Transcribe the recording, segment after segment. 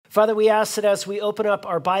Father, we ask that as we open up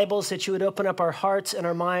our Bibles, that you would open up our hearts and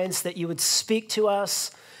our minds, that you would speak to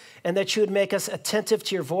us, and that you would make us attentive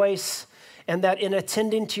to your voice, and that in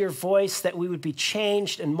attending to your voice, that we would be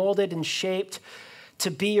changed and molded and shaped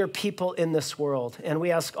to be your people in this world. And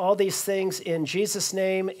we ask all these things in Jesus'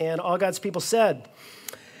 name, and all God's people said,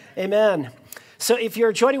 amen. So if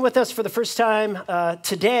you're joining with us for the first time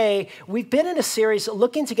today, we've been in a series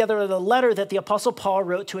looking together at a letter that the Apostle Paul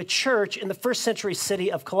wrote to a church in the first century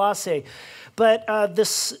city of Colossae. But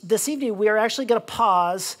this evening, we are actually going to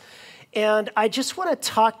pause, and I just want to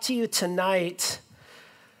talk to you tonight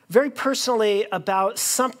very personally about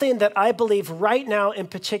something that I believe right now in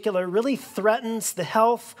particular really threatens the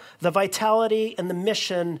health, the vitality, and the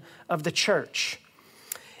mission of the church.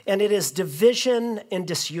 And it is division and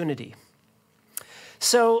disunity.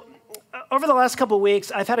 So over the last couple of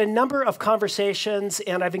weeks, I've had a number of conversations,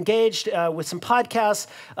 and I've engaged with some podcasts,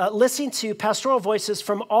 listening to pastoral voices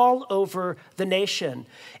from all over the nation.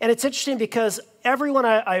 And it's interesting because everyone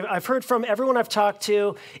I've heard from, everyone I've talked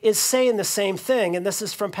to is saying the same thing. And this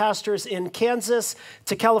is from pastors in Kansas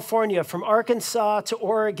to California, from Arkansas to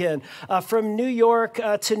Oregon, from New York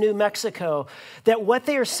to New Mexico, that what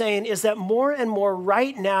they are saying is that more and more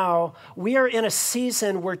right now, we are in a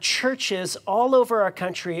season where churches all over our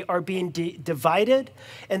country are being divided,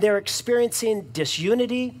 and they're experiencing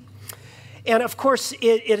disunity. And of course,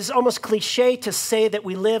 it is almost cliche to say that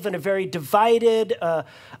we live in a very divided, a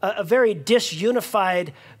very disunified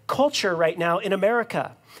culture right now in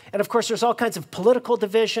America. And of course, there's all kinds of political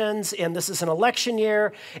divisions, and this is an election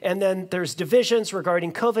year, and then there's divisions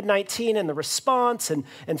regarding COVID-19 and the response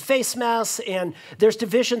and face masks, and there's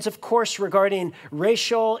divisions, of course, regarding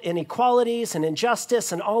racial inequalities and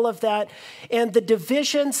injustice and all of that. And the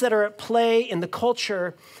divisions that are at play in the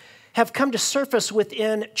culture have come to surface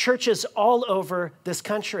within churches all over this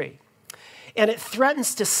country. And it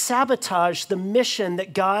threatens to sabotage the mission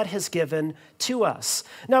that God has given to us.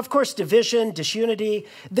 Now, of course, division, disunity,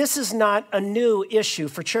 this is not a new issue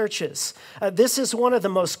for churches. This is one of the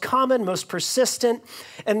most common, most persistent,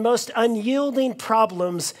 and most unyielding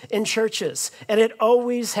problems in churches. And it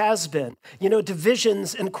always has been. You know,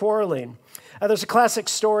 divisions and quarreling. There's a classic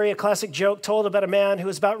story, a classic joke told about a man who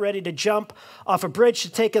was about ready to jump off a bridge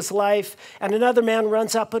to take his life, and another man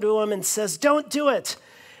runs up to him and says, "Don't do it."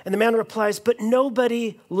 And the man replies, "But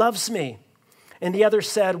nobody loves me." And the other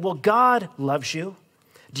said, "Well, God loves you.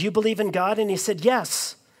 Do you believe in God?" And he said,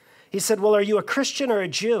 "Yes." He said, "Well, are you a Christian or a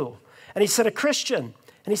Jew?" And he said, "A Christian."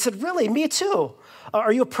 And he said, "Really? Me too.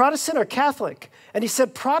 Are you a Protestant or Catholic?" And he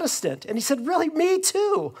said, "Protestant." And he said, "Really? Me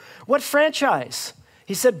too. What franchise?"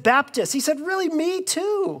 He said, "Baptist." He said, "Really? Me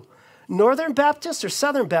too. Northern Baptist or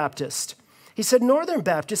Southern Baptist?" He said, "Northern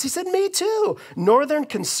Baptist." He said, "Me too. Northern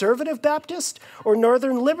Conservative Baptist or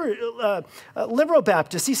Northern Liberal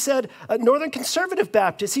Baptist?" He said, "Northern Conservative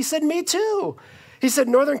Baptist." He said, "Me too." He said,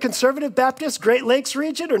 "Northern Conservative Baptist, Great Lakes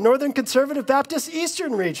region or Northern Conservative Baptist,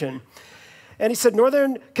 Eastern region?" And he said,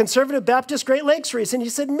 "Northern Conservative Baptist, Great Lakes region." He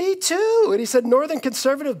said, "Me too." And he said, "Northern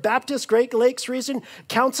Conservative Baptist, Great Lakes region,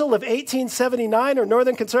 Council of 1879 or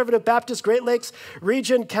Northern Conservative Baptist, Great Lakes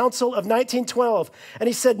region, Council of 1912. And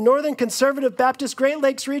he said, "Northern Conservative Baptist, Great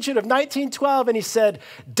Lakes region of 1912. And he said,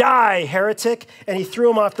 "Die, heretic." And he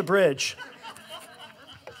threw him off the bridge.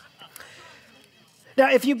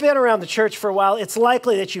 Now, if you've been around the church for a while, it's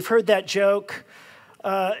likely that you've heard that joke.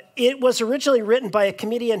 It was originally written by a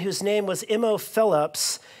comedian whose name was Emo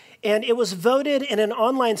Phillips, and it was voted in an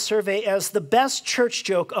online survey as the best church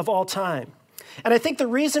joke of all time. And I think the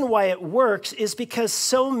reason why it works is because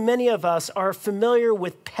so many of us are familiar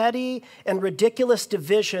with petty and ridiculous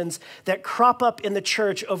divisions that crop up in the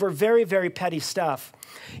church over very, very petty stuff.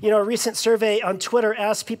 You know, a recent survey on Twitter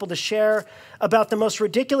asked people to share about the most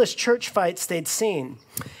ridiculous church fights they'd seen.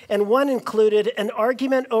 And one included an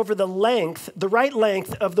argument over the right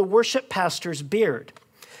length of the worship pastor's beard,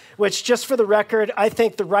 which, just for the record, I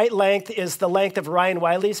think the right length is the length of Ryan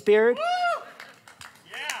Wiley's beard. Woo!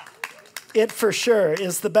 Yeah. It for sure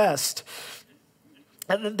is the best.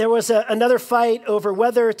 There was another fight over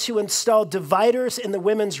whether to install dividers in the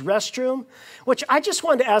women's restroom, which I just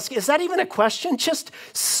wanted to ask, is that even a question? Just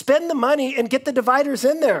spend the money and get the dividers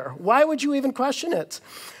in there. Why would you even question it?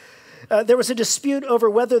 There was a dispute over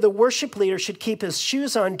whether the worship leader should keep his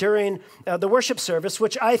shoes on during the worship service,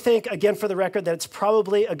 which I think, again, for the record, that it's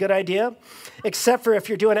probably a good idea, except for if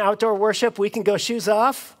you're doing outdoor worship, we can go shoes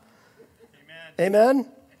off. Amen.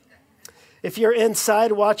 Amen. If you're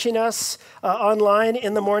inside watching us online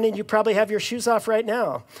in the morning, you probably have your shoes off right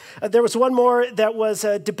now. There was one more that was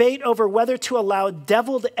a debate over whether to allow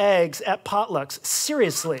deviled eggs at potlucks.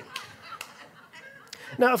 Seriously.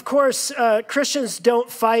 Now, of course, Christians don't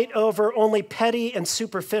fight over only petty and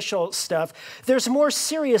superficial stuff. There's more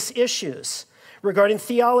serious issues regarding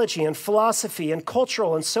theology and philosophy and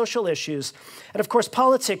cultural and social issues, and of course,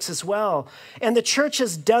 politics as well. And the church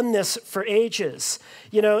has done this for ages.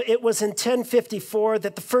 You know, it was in 1054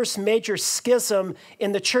 that the first major schism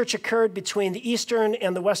in the church occurred between the Eastern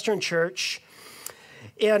and the Western church.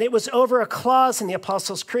 And it was over a clause in the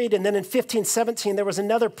Apostles' Creed. And then in 1517, there was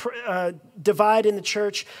another divide in the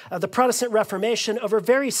church, the Protestant Reformation, over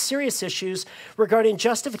very serious issues regarding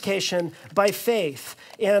justification by faith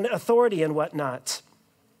and authority and whatnot.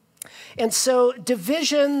 And so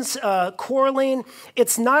divisions, quarreling,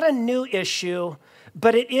 it's not a new issue,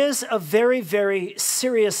 but it is a very, very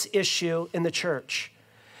serious issue in the church.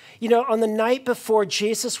 You know, on the night before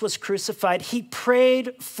Jesus was crucified, he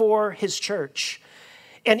prayed for his church.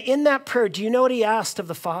 And in that prayer, do you know what he asked of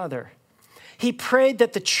the Father? He prayed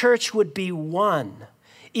that the church would be one,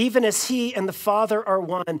 even as he and the Father are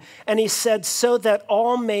one. And he said, so that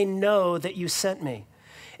all may know that you sent me.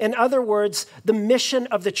 In other words, the mission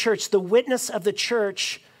of the church, the witness of the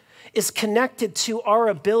church, is connected to our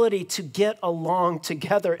ability to get along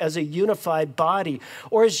together as a unified body.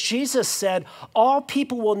 Or as Jesus said, all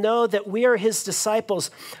people will know that we are his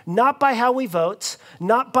disciples, not by how we vote,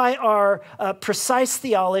 not by our precise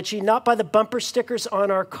theology, not by the bumper stickers on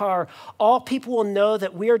our car. All people will know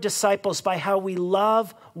that we are disciples by how we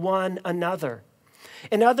love one another.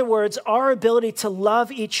 In other words, our ability to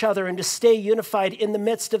love each other and to stay unified in the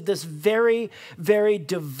midst of this very, very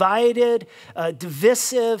divided,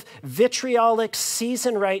 divisive, vitriolic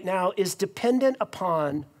season right now is dependent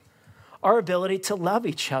upon our ability to love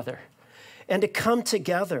each other and to come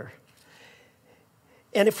together.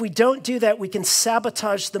 And if we don't do that, we can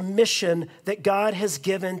sabotage the mission that God has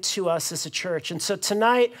given to us as a church. And so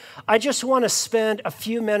tonight, I just want to spend a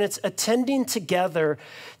few minutes attending together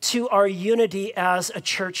to our unity as a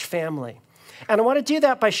church family. And I want to do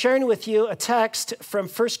that by sharing with you a text from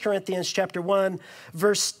 1 Corinthians chapter 1,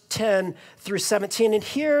 verse 10 through 17. And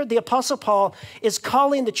here the Apostle Paul is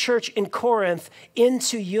calling the church in Corinth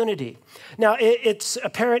into unity. Now, it's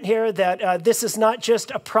apparent here that this is not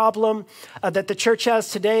just a problem that the church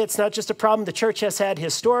has today. It's not just a problem the church has had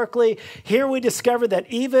historically. Here we discover that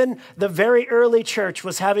even the very early church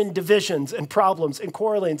was having divisions and problems and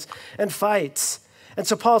quarrelings and fights. And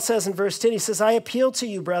so Paul says in verse 10, he says, I appeal to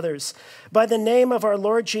you, brothers, by the name of our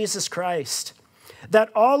Lord Jesus Christ, that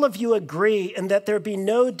all of you agree and that there be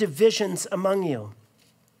no divisions among you,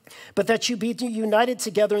 but that you be united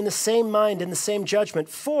together in the same mind and the same judgment.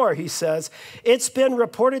 For, he says, it's been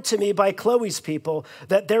reported to me by Chloe's people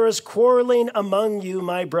that there is quarreling among you,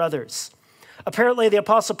 my brothers. Apparently, the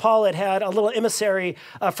Apostle Paul had a little emissary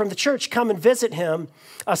from the church come and visit him,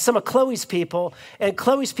 some of Chloe's people, and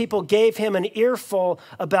Chloe's people gave him an earful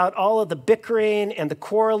about all of the bickering and the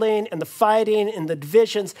quarreling and the fighting and the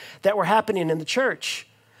divisions that were happening in the church.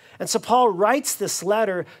 And so Paul writes this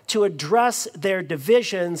letter to address their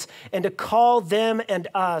divisions and to call them and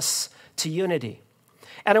us to unity.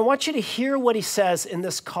 And I want you to hear what he says in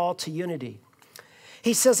this call to unity.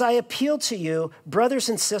 He says, I appeal to you, brothers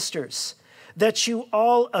and sisters, that you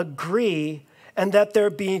all agree and that there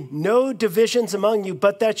be no divisions among you,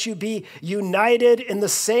 but that you be united in the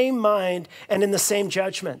same mind and in the same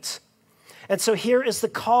judgment. And so here is the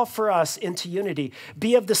call for us into unity.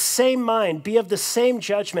 Be of the same mind, be of the same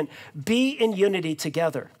judgment, be in unity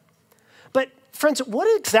together. But friends,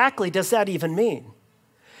 what exactly does that even mean?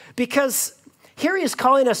 Because here he is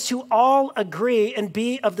calling us to all agree and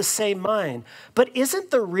be of the same mind. But isn't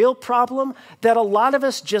the real problem that a lot of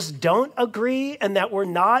us just don't agree and that we're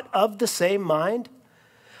not of the same mind?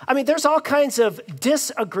 I mean, there's all kinds of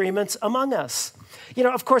disagreements among us. You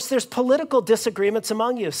know, of course, there's political disagreements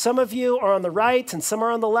among you. Some of you are on the right and some are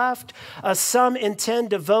on the left. Some intend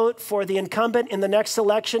to vote for the incumbent in the next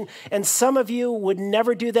election, and some of you would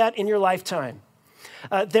never do that in your lifetime.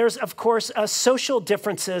 There's, of course, social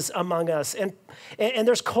differences among us, and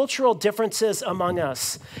there's cultural differences among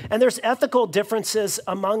us, and there's ethical differences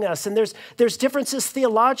among us, and there's differences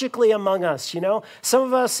theologically among us, you know. Some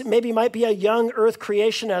of us maybe might be a young earth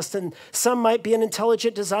creationist, and some might be an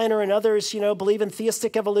intelligent designer, and others, you know, believe in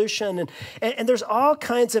theistic evolution, and there's all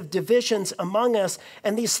kinds of divisions among us,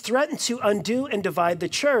 and these threaten to undo and divide the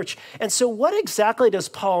church. And so what exactly does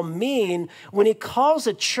Paul mean when he calls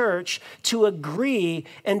a church to agree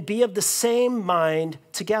and be of the same mind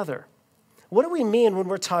together? What do we mean when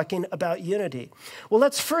we're talking about unity? Well,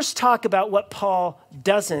 let's first talk about what Paul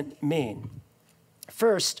doesn't mean.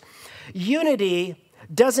 First, unity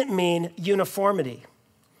doesn't mean uniformity.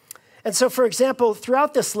 And so, for example,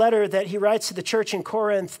 throughout this letter that he writes to the church in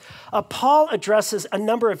Corinth, Paul addresses a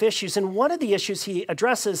number of issues. And one of the issues he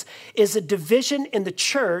addresses is a division in the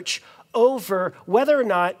church over whether or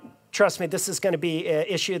not, trust me, this is going to be an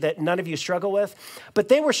issue that none of you struggle with, but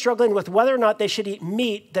they were struggling with whether or not they should eat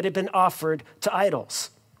meat that had been offered to idols.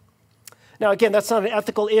 Now, again, that's not an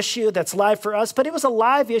ethical issue that's live for us, but it was a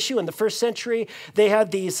live issue in the first century. They had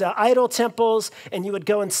these idol temples, and you would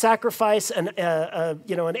go and sacrifice an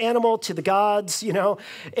animal to the gods,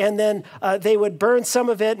 and then they would burn some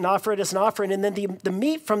of it and offer it as an offering, and then the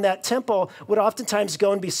meat from that temple would oftentimes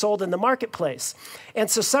go and be sold in the marketplace. And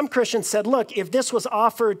so some Christians said, look, if this was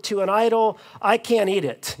offered to an idol, I can't eat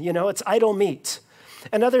it. It's idol meat.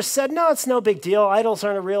 And others said, no, it's no big deal. Idols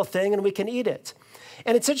aren't a real thing, and we can eat it.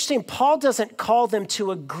 And it's interesting, Paul doesn't call them to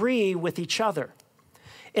agree with each other.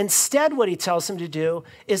 Instead, what he tells them to do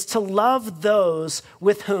is to love those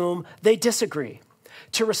with whom they disagree,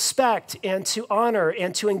 to respect and to honor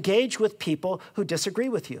and to engage with people who disagree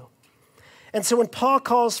with you. And so when Paul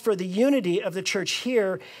calls for the unity of the church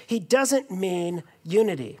here, he doesn't mean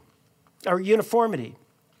unity or uniformity.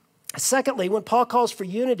 Secondly, when Paul calls for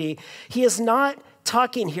unity, he is not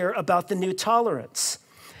talking here about the new tolerance.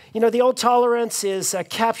 The old tolerance is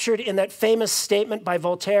captured in that famous statement by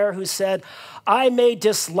Voltaire, who said, I may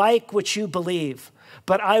dislike what you believe,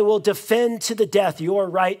 but I will defend to the death your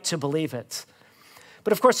right to believe it.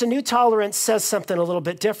 But of course, a new tolerance says something a little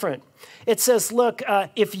bit different. It says, look,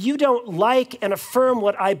 if you don't like and affirm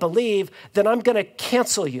what I believe, then I'm going to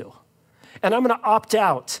cancel you, and I'm going to opt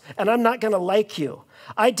out, and I'm not going to like you.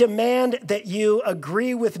 I demand that you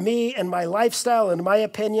agree with me and my lifestyle and my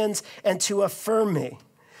opinions and to affirm me.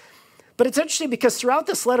 But it's interesting because throughout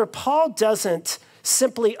this letter, Paul doesn't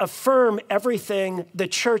simply affirm everything the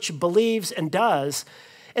church believes and does.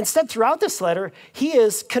 Instead, throughout this letter, he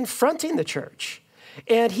is confronting the church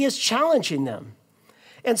and he is challenging them.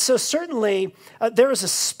 And so certainly there is a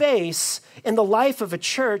space in the life of a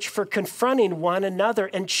church for confronting one another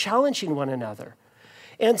and challenging one another.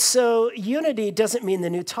 And so unity doesn't mean the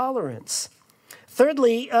new tolerance.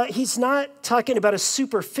 Thirdly, he's not talking about a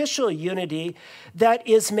superficial unity that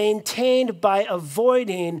is maintained by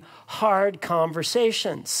avoiding hard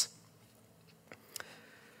conversations.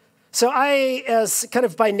 So I, as kind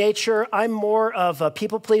of by nature, I'm more of a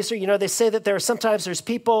people pleaser. They say that there's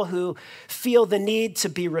people who feel the need to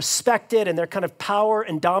be respected, and they're kind of power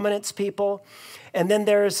and dominance people. And then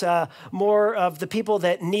there's more of the people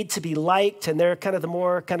that need to be liked, and they're kind of the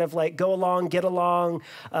more kind of like go along, get along,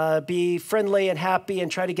 be friendly and happy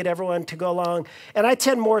and try to get everyone to go along. And I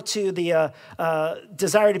tend more to the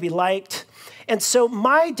desire to be liked. And so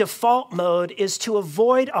my default mode is to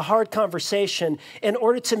avoid a hard conversation in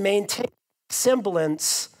order to maintain a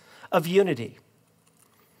semblance of unity.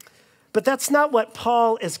 But that's not what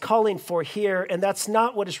Paul is calling for here, and that's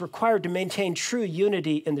not what is required to maintain true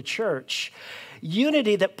unity in the church.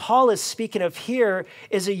 Unity that Paul is speaking of here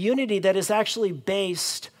is a unity that is actually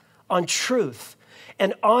based on truth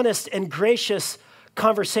and honest and gracious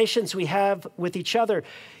conversations we have with each other.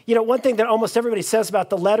 One thing that almost everybody says about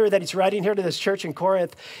the letter that he's writing here to this church in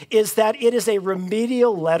Corinth is that it is a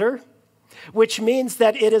remedial letter, which means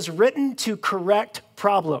that it is written to correct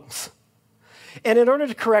problems. And in order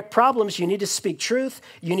to correct problems, you need to speak truth,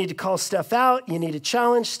 you need to call stuff out, you need to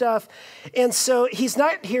challenge stuff. And so he's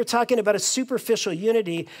not here talking about a superficial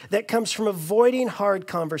unity that comes from avoiding hard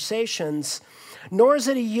conversations, nor is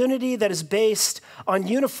it a unity that is based on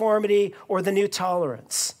uniformity or the new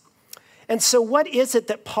tolerance. And so what is it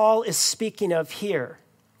that Paul is speaking of here?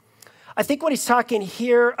 I think what he's talking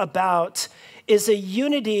here about is a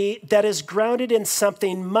unity that is grounded in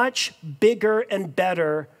something much bigger and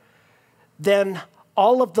better than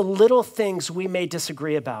all of the little things we may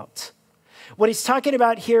disagree about. What he's talking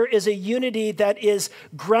about here is a unity that is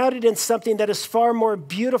grounded in something that is far more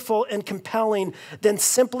beautiful and compelling than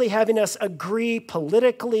simply having us agree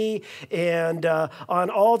politically and on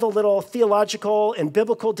all the little theological and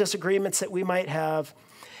biblical disagreements that we might have.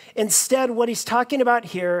 Instead, what he's talking about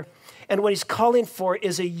here and what he's calling for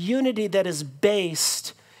is a unity that is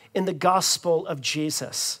based in the gospel of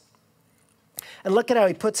Jesus. And look at how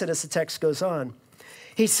he puts it as the text goes on.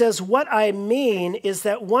 He says, what I mean is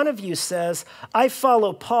that one of you says, I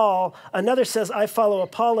follow Paul, another says, I follow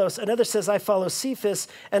Apollos, another says, I follow Cephas,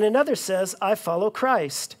 and another says, I follow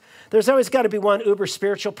Christ. There's always got to be one uber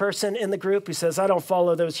spiritual person in the group who says, I don't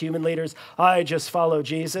follow those human leaders, I just follow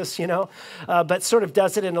Jesus, but sort of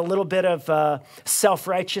does it in a little bit of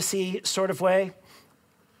self-righteous-y sort of way.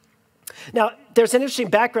 Now, there's an interesting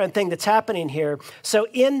background thing that's happening here. So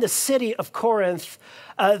in the city of Corinth,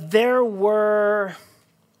 there were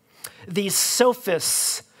these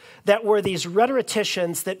sophists that were these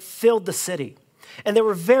rhetoricians that filled the city. And they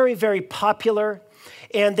were very, very popular,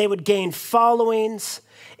 and they would gain followings,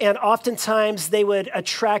 and oftentimes they would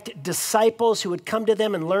attract disciples who would come to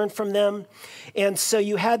them and learn from them. And so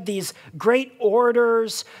you had these great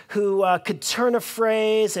orators who could turn a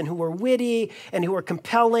phrase and who were witty and who were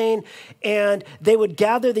compelling, and they would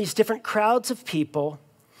gather these different crowds of people.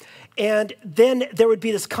 And then there would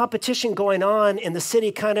be this competition going on in the city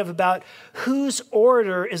kind of about whose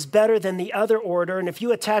orator is better than the other orator. And if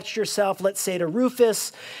you attached yourself, let's say, to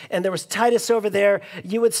Rufus, and there was Titus over there,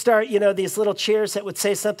 you would start, these little cheers that would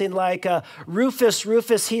say something like, Rufus,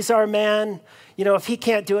 Rufus, he's our man. If he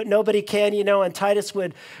can't do it, nobody can, and Titus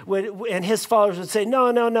would, and his followers would say,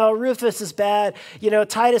 no, Rufus is bad.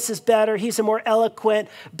 Titus is better. He's a more eloquent,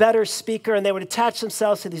 better speaker. And they would attach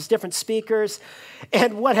themselves to these different speakers.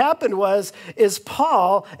 And what happened is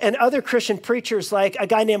Paul and other Christian preachers like a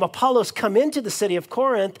guy named Apollos come into the city of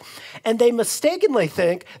Corinth, and they mistakenly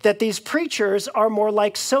think that these preachers are more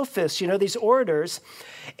like sophists, these orators.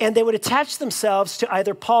 And they would attach themselves to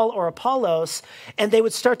either Paul or Apollos, and they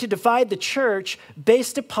would start to divide the church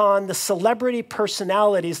based upon the celebrity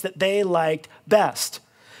personalities that they liked best.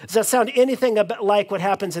 Does that sound anything like what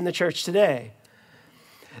happens in the church today?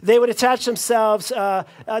 They would attach themselves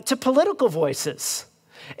to political voices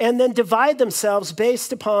and then divide themselves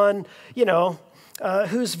based upon,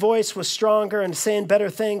 whose voice was stronger and saying better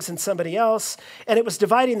things than somebody else. And it was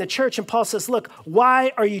dividing the church. And Paul says, look,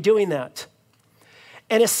 why are you doing that?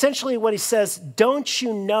 And essentially what he says, don't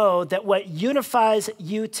you know that what unifies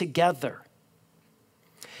you together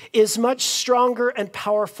is much stronger and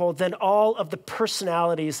powerful than all of the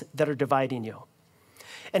personalities that are dividing you?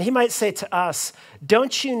 And he might say to us,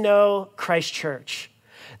 don't you know, Christ Church,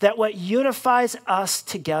 that what unifies us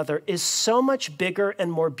together is so much bigger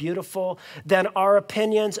and more beautiful than our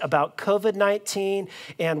opinions about COVID-19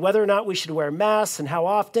 and whether or not we should wear masks and how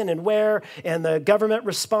often and where and the government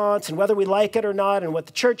response and whether we like it or not and what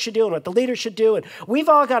the church should do and what the leaders should do. And we've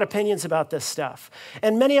all got opinions about this stuff.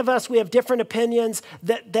 And many of us, we have different opinions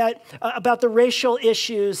about the racial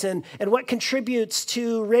issues and what contributes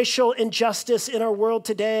to racial injustice in our world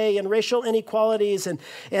today and racial inequalities and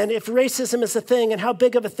if racism is a thing and how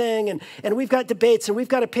big of a thing, and we've got debates and we've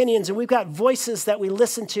got opinions and we've got voices that we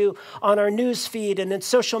listen to on our news feed and in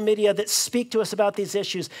social media that speak to us about these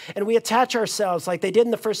issues, and we attach ourselves like they did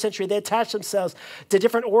in the first century. They attach themselves to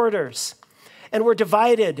different orders, and we're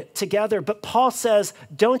divided together. But Paul says,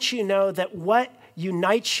 don't you know that what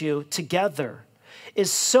unites you together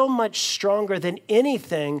is so much stronger than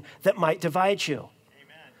anything that might divide you?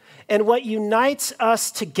 Amen. And what unites us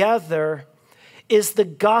together is the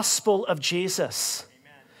gospel of Jesus.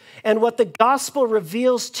 And what the gospel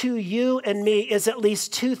reveals to you and me is at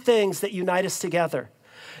least two things that unite us together.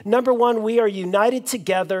 Number one, we are united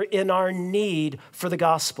together in our need for the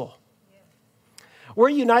gospel. We're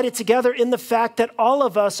united together in the fact that all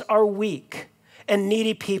of us are weak and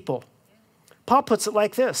needy people. Paul puts it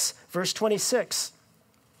like this, verse 26.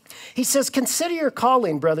 He says, consider your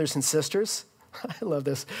calling, brothers and sisters. I love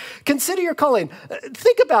this. Consider your calling.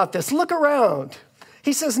 Think about this. Look around.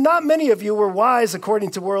 He says, not many of you were wise according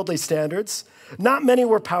to worldly standards. Not many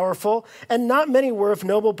were powerful, and not many were of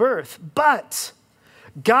noble birth. But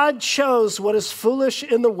God chose what is foolish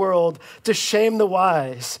in the world to shame the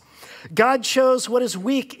wise. God chose what is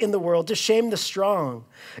weak in the world to shame the strong.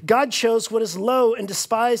 God chose what is low and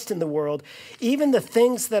despised in the world, even the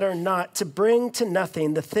things that are not, to bring to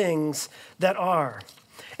nothing the things that are.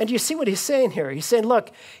 And you see what he's saying here? He's saying, look,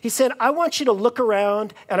 I want you to look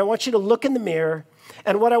around and I want you to look in the mirror.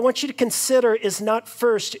 And what I want you to consider is not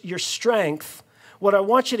first your strength. What I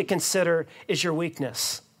want you to consider is your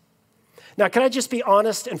weakness. Now, can I just be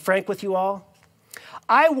honest and frank with you all?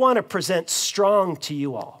 I want to present strong to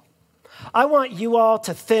you all. I want you all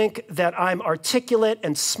to think that I'm articulate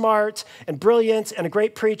and smart and brilliant and a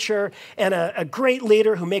great preacher and a great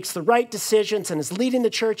leader who makes the right decisions and is leading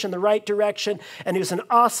the church in the right direction and who's an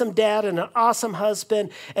awesome dad and an awesome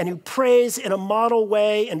husband and who prays in a model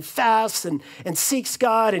way and fasts and seeks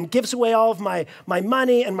God and gives away all of my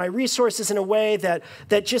money and my resources in a way that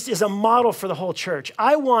just is a model for the whole church.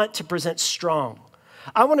 I want to present strong.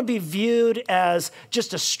 I want to be viewed as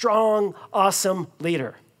just a strong, awesome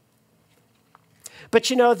leader. But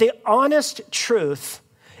the honest truth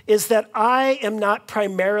is that I am not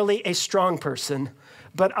primarily a strong person,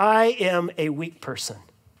 but I am a weak person.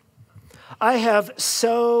 I have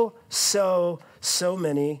so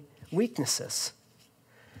many weaknesses.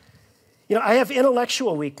 I have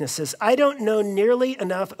intellectual weaknesses. I don't know nearly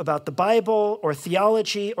enough about the Bible or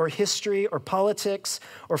theology or history or politics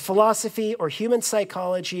or philosophy or human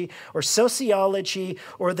psychology or sociology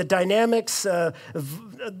or the dynamics around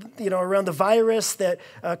the virus that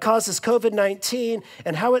causes COVID-19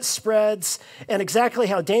 and how it spreads and exactly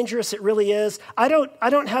how dangerous it really is. I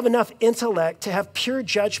don't have enough intellect to have pure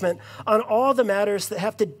judgment on all the matters that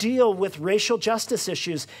have to deal with racial justice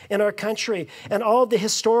issues in our country and all the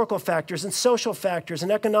historical factors and social factors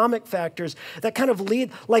and economic factors that kind of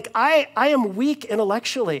lead. Like I am weak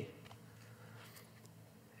intellectually.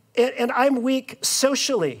 And I'm weak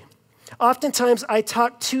socially. Oftentimes I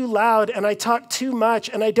talk too loud and I talk too much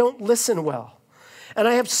and I don't listen well. And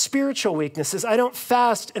I have spiritual weaknesses. I don't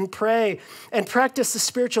fast and pray and practice the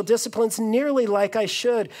spiritual disciplines nearly like I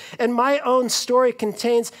should. And my own story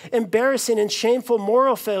contains embarrassing and shameful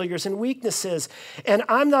moral failures and weaknesses. And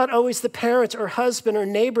I'm not always the parent or husband or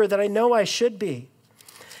neighbor that I know I should be.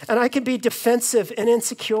 And I can be defensive and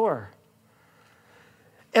insecure.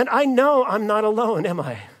 And I know I'm not alone, am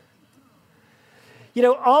I?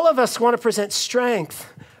 All of us want to present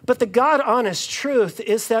strength. But the God-honest truth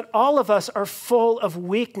is that all of us are full of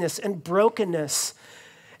weakness and brokenness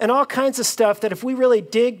and all kinds of stuff that if we really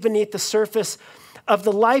dig beneath the surface of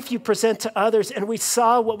the life you present to others and we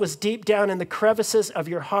saw what was deep down in the crevices of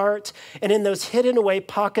your heart and in those hidden away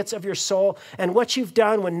pockets of your soul and what you've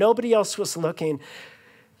done when nobody else was looking,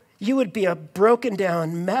 you would be a broken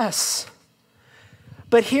down mess.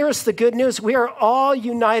 But here's the good news. We are all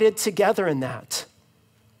united together in that.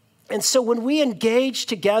 And so when we engage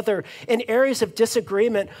together in areas of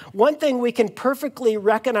disagreement, one thing we can perfectly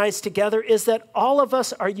recognize together is that all of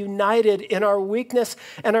us are united in our weakness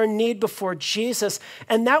and our need before Jesus.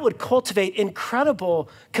 And that would cultivate incredible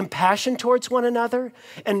compassion towards one another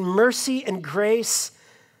and mercy and grace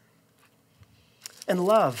and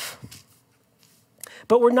love.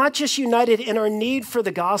 But we're not just united in our need for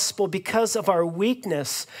the gospel because of our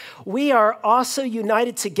weakness. We are also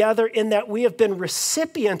united together in that we have been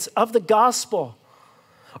recipients of the gospel.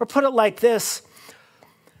 Or put it like this,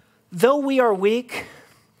 though we are weak,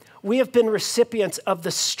 we have been recipients of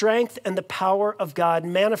the strength and the power of God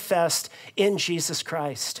manifest in Jesus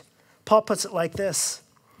Christ. Paul puts it like this.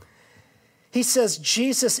 He says,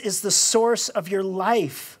 Jesus is the source of your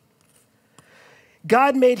life.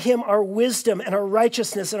 God made him our wisdom and our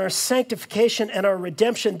righteousness and our sanctification and our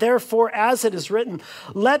redemption. Therefore, as it is written,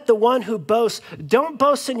 let the one who boasts, don't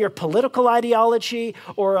boast in your political ideology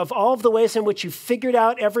or of all of the ways in which you figured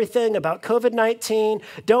out everything about COVID-19.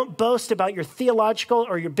 Don't boast about your theological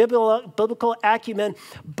or your biblical acumen.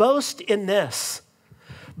 Boast in this.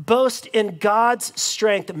 Boast in God's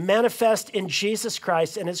strength manifest in Jesus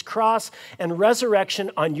Christ and his cross and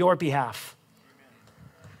resurrection on your behalf.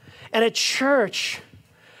 And a church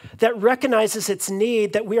that recognizes its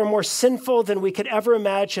need, that we are more sinful than we could ever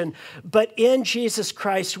imagine, but in Jesus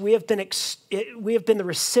Christ, we have been the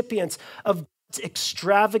recipients of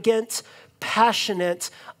extravagant, passionate,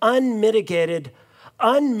 unmitigated,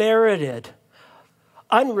 unmerited,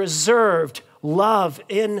 unreserved love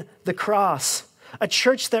in the cross. A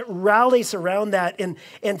church that rallies around that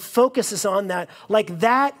and focuses on that, like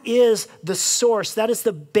that is the source, that is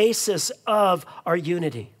the basis of our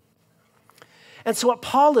unity. And so what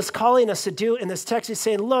Paul is calling us to do in this text, he's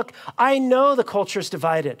saying, look, I know the culture's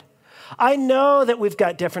divided. I know that we've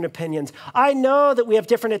got different opinions. I know that we have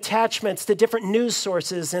different attachments to different news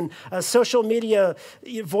sources and social media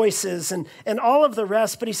voices and all of the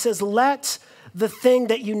rest. But he says, let the thing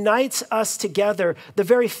that unites us together, the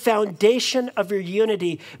very foundation of your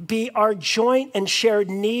unity, be our joint and shared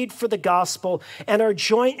need for the gospel and our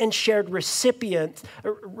joint and shared receiving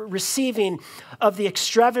of the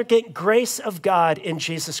extravagant grace of God in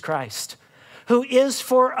Jesus Christ, who is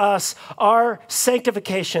for us our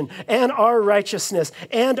sanctification and our righteousness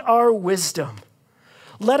and our wisdom.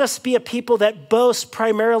 Let us be a people that boast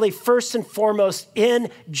primarily, first and foremost, in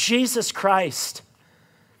Jesus Christ.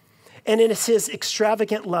 And it is his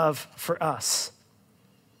extravagant love for us.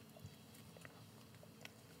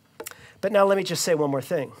 But now let me just say one more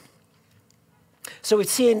thing. So we've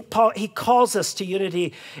seen Paul, he calls us to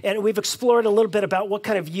unity, and we've explored a little bit about what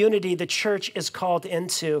kind of unity the church is called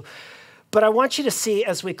into. But I want you to see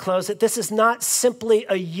as we close that this is not simply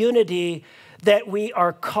a unity that we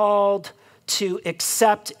are called to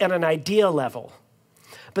accept at an idea level,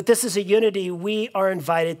 but this is a unity we are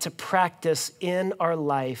invited to practice in our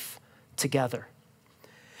life together.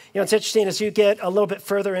 It's interesting as you get a little bit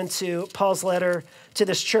further into Paul's letter to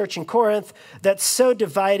this church in Corinth that's so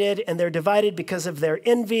divided, and they're divided because of their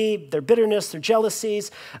envy, their bitterness, their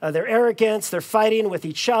jealousies, their arrogance, their fighting with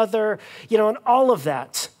each other, and all of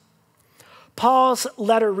that. Paul's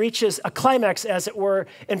letter reaches a climax, as it were,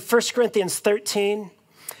 in 1 Corinthians 13.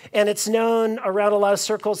 And it's known around a lot of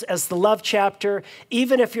circles as the love chapter.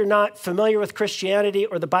 Even if you're not familiar with Christianity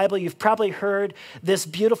or the Bible, you've probably heard this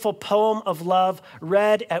beautiful poem of love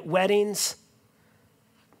read at weddings.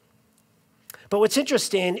 But what's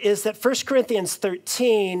interesting is that 1 Corinthians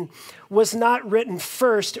 13 was not written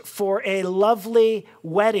first for a lovely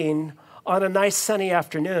wedding on a nice sunny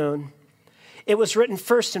afternoon. It was written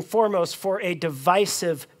first and foremost for a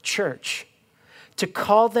divisive church, to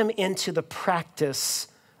call them into the practice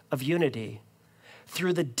of unity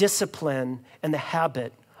through the discipline and the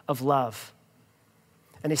habit of love.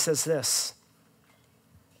 And he says this: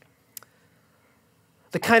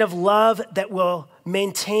 the kind of love that will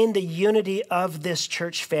maintain the unity of this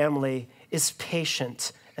church family is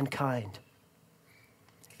patient and kind.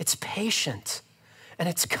 It's patient and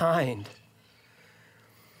it's kind.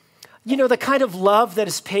 You know, the kind of love that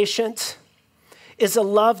is patient is a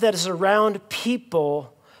love that is around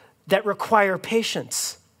people that require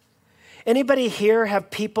patience. Anybody here have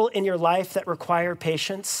people in your life that require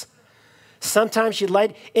patience? Sometimes you'd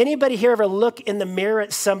like, anybody here ever look in the mirror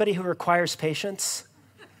at somebody who requires patience?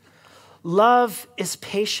 Love is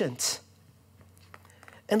patient,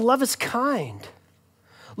 and love is kind.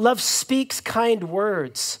 Love speaks kind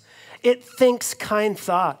words. It thinks kind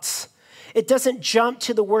thoughts. It doesn't jump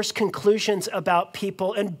to the worst conclusions about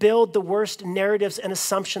people and build the worst narratives and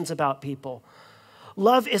assumptions about people.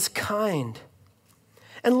 Love is kind.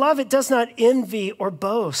 And love, it does not envy or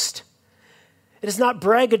boast. It is not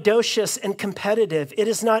braggadocious and competitive. It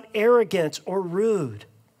is not arrogant or rude.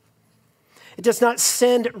 It does not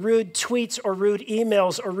send rude tweets or rude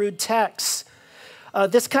emails or rude texts.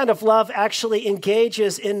 This kind of love actually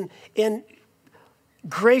engages in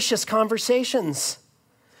gracious conversations.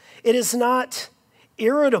 It is not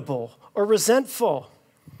irritable or resentful.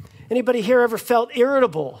 Anybody here ever felt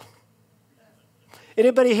irritable?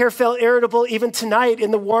 Anybody here felt irritable even tonight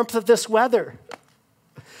in the warmth of this weather?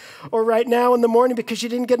 Or right now in the morning because you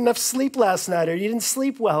didn't get enough sleep last night or you didn't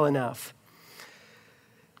sleep well enough?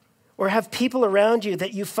 Or have people around you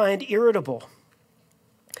that you find irritable?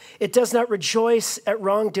 It does not rejoice at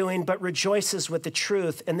wrongdoing, but rejoices with the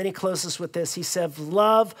truth. And then he closes with this. He said,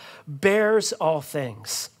 love bears all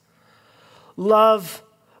things. Love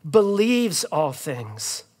believes all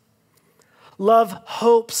things. Love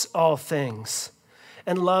hopes all things.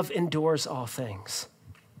 And love endures all things.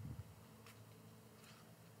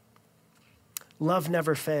 Love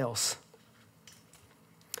never fails.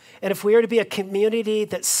 And if we are to be a community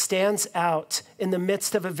that stands out in the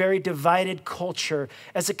midst of a very divided culture,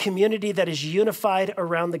 as a community that is unified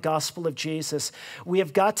around the gospel of Jesus, we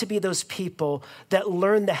have got to be those people that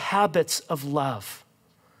learn the habits of love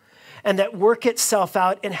and that work itself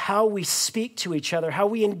out in how we speak to each other, how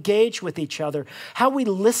we engage with each other, how we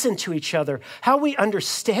listen to each other, how we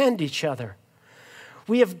understand each other.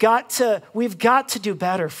 We've got to do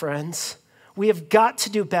better, friends. We have got to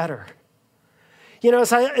do better. You know,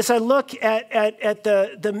 as I look at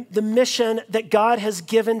the mission that God has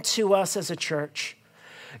given to us as a church,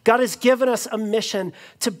 God has given us a mission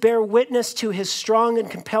to bear witness to his strong and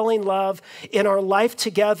compelling love in our life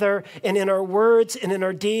together and in our words and in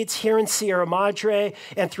our deeds here in Sierra Madre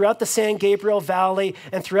and throughout the San Gabriel Valley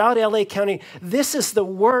and throughout LA County. This is the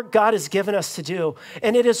work God has given us to do.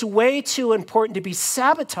 And it is way too important to be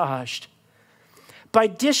sabotaged by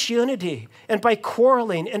disunity and by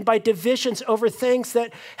quarreling and by divisions over things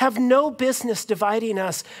that have no business dividing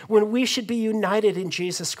us when we should be united in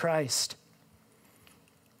Jesus Christ.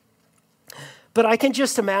 But I can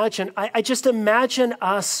just imagine, I just imagine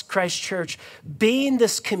us, Christ Church, being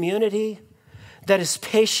this community that is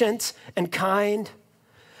patient and kind,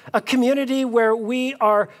 a community where we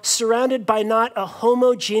are surrounded by not a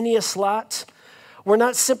homogeneous lot. We're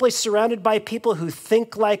not simply surrounded by people who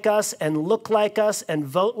think like us and look like us and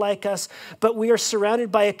vote like us, but we are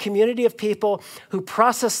surrounded by a community of people who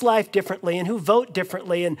process life differently and who vote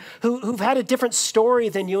differently and who've had a different story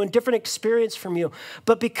than you and different experience from you.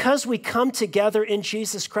 But because we come together in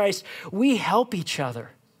Jesus Christ, we help each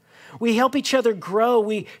other. We help each other grow.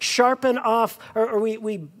 We sharpen off, or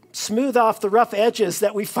we smooth off the rough edges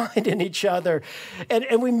that we find in each other.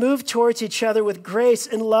 And we move towards each other with grace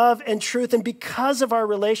and love and truth. And because of our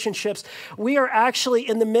relationships, we are actually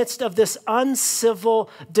in the midst of this uncivil,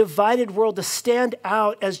 divided world to stand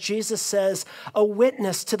out, as Jesus says, a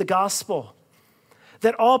witness to the gospel.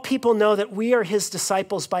 That all people know that we are his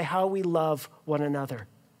disciples by how we love one another.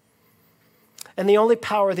 And the only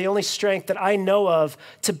power, the only strength that I know of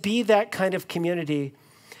to be that kind of community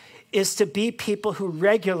is to be people who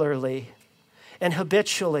regularly and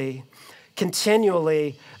habitually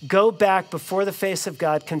continually go back before the face of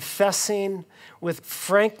God, confessing with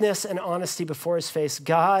frankness and honesty before his face,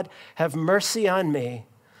 God, have mercy on me.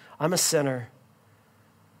 I'm a sinner.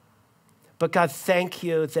 But God, thank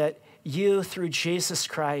you that you, through Jesus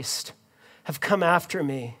Christ, have come after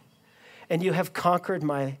me, and you have conquered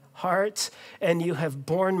my heart, and you have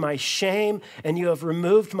borne my shame, and you have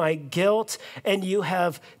removed my guilt, and you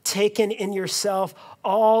have taken in yourself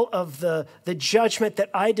all of the judgment that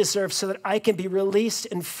I deserve so that I can be released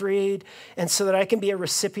and freed, and so that I can be a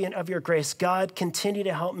recipient of your grace. God, continue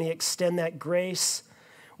to help me extend that grace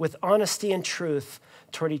with honesty and truth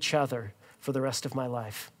toward each other for the rest of my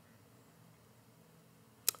life.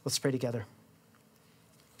 Let's pray together.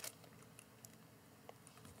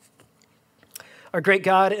 Our great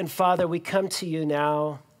God and Father, we come to you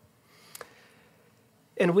now,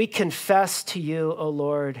 and we confess to you, O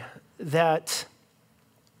Lord, that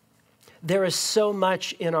there is so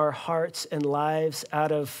much in our hearts and lives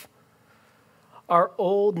out of our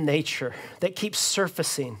old nature that keeps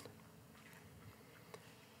surfacing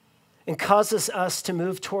and causes us to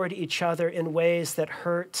move toward each other in ways that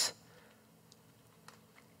hurt,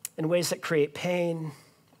 in ways that create pain,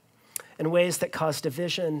 in ways that cause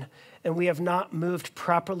division, and we have not moved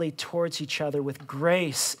properly towards each other with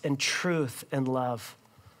grace and truth and love.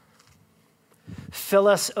 Fill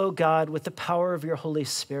us, O God, with the power of your Holy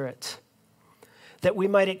Spirit, that we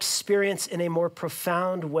might experience in a more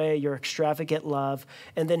profound way your extravagant love,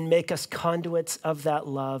 and then make us conduits of that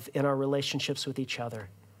love in our relationships with each other,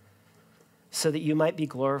 so that you might be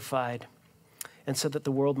glorified, and so that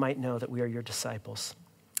the world might know that we are your disciples.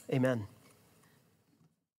 Amen.